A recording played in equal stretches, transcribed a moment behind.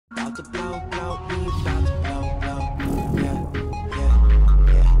about to blow, blow, we about to blow, blow. Yeah, yeah,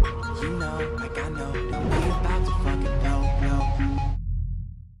 yeah. You know, like I know, that we about to fucking blow, blow.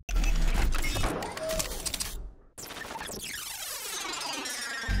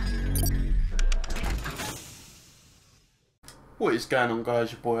 What is going on,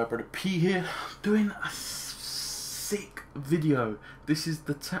 guys? Your boy iBradOP here, doing a sick video. This is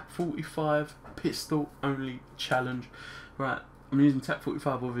the TAC-45 pistol only challenge. Right, I'm using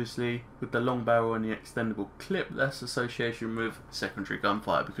TAC-45 obviously with the long barrel and the extendable clip. That's association with secondary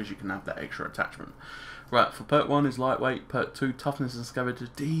gunfire because you can have that extra attachment. Right, for perk 1 is lightweight, perk 2 toughness and scavenger.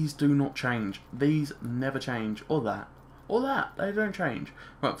 These do not change. These never change, or that. They don't change.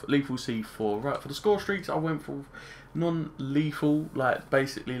 Right, for lethal C4. Right, for the score streaks, I went for non-lethal, like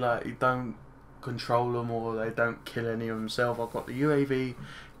basically like you don't control them or they don't kill any of themselves. I've got the UAV,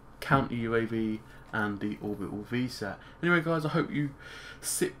 counter UAV, and the orbital VSAT. Anyway, guys, I hope you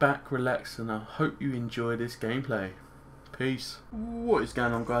sit back, relax, and I hope you enjoy this gameplay. Peace. What is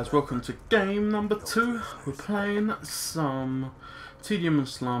going on, guys? Welcome to game number 2. We're playing some Tedium and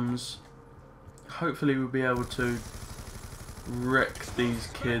Slums. Hopefully, we'll be able to wreck these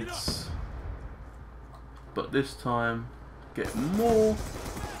kids, but this time get more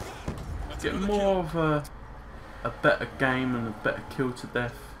of a better game and a better kill to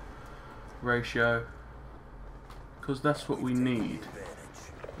death ratio, because that's what we need.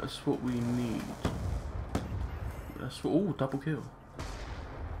 That's what we need. That's what. Oh, double kill!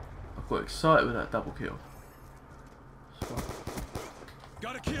 I got excited with that double kill.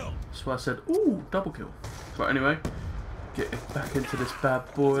 Got a kill. That's why I said, "Ooh, double kill." Right, anyway. Get back into this bad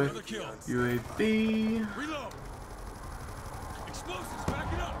boy. UAV. Reload. Explosives,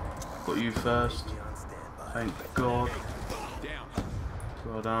 back it up. Got you first. Thank God. Down.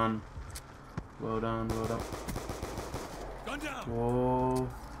 Well done. Well done. Well done. Gun down. Whoa.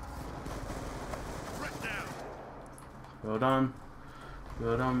 Threat down. Well done.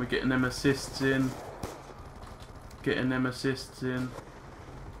 Well done. We're getting them assists in. Getting them assists in.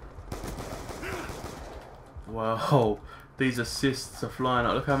 Wow. These assists are flying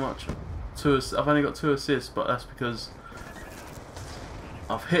out. Look how much. I've only got 2 assists, but that's because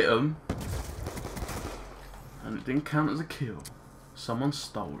I've hit them and it didn't count as a kill. Someone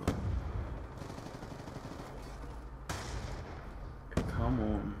stole them. Come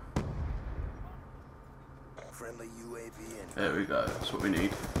on. Friendly UAV. There we go. That's what we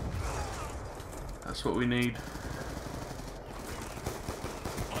need. That's what we need.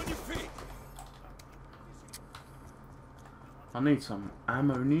 On your feet. I need some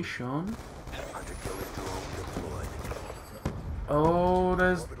ammunition. Oh,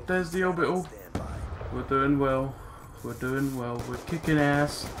 there's the orbital. We're doing well. We're doing well. We're kicking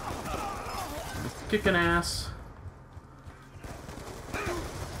ass. We're kicking ass.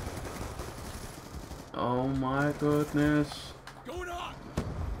 Oh my goodness. Going on.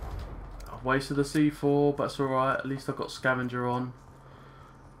 I wasted the C4, but it's alright. At least I've got scavenger on.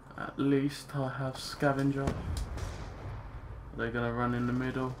 At least I have scavenger. They're gonna run in the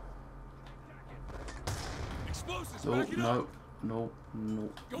middle. Explosives, Oh, back it no, up. no, no.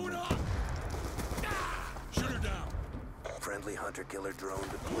 Going on. Shoot her down. Friendly hunter-killer drone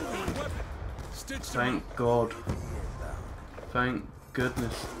deployed. Load weapon. Stitch Thank God. Thank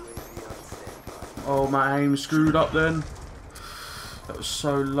goodness. Oh, my aim screwed up then. That was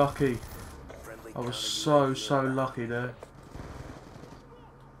so lucky. I was so lucky there.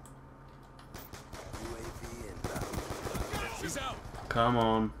 He's out. Come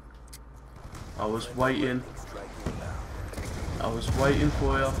on. I was waiting. I was waiting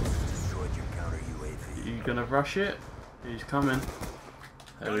for you. You gonna rush it? He's coming.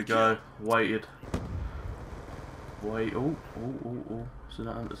 There we go. Waited. Wait. Oh. Is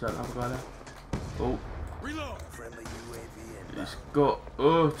that another guy there? Oh. Reload. He's got.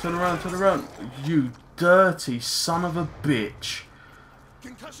 Oh, turn around. You dirty son of a bitch.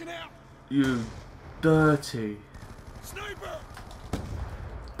 Concussion out. You dirty. Sniper.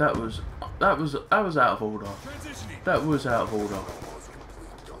 That was out of order. Transitioning. That was out of order.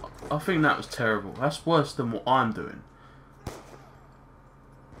 I think that was terrible. That's worse than what I'm doing.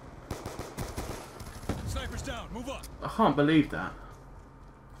 Sniper's down. Move up. I can't believe that.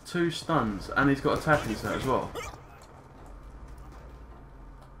 2 stuns, and he's got attacking set as well.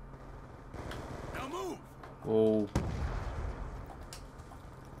 Now move. Oh.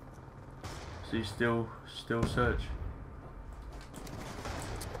 So you still search.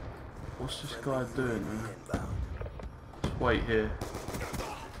 What's this guy doing, man? Let's wait here.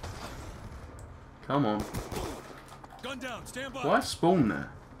 Come on. Gun down. Stand by. Why spawn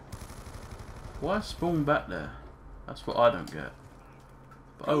there? Why spawn back there? That's what I don't get.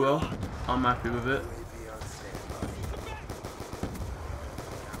 But oh well, I'm happy with it. UAV on standby.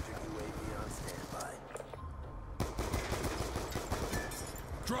 Counter UAV on standby.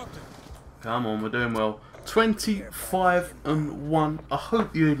 Dropped it. Come on, we're doing well. 25-1. I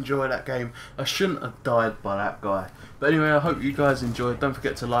hope you enjoy that game. I shouldn't have died by that guy. But anyway, I hope you guys enjoyed. Don't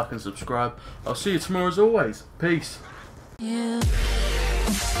forget to like and subscribe. I'll see you tomorrow as always. Peace. Yeah.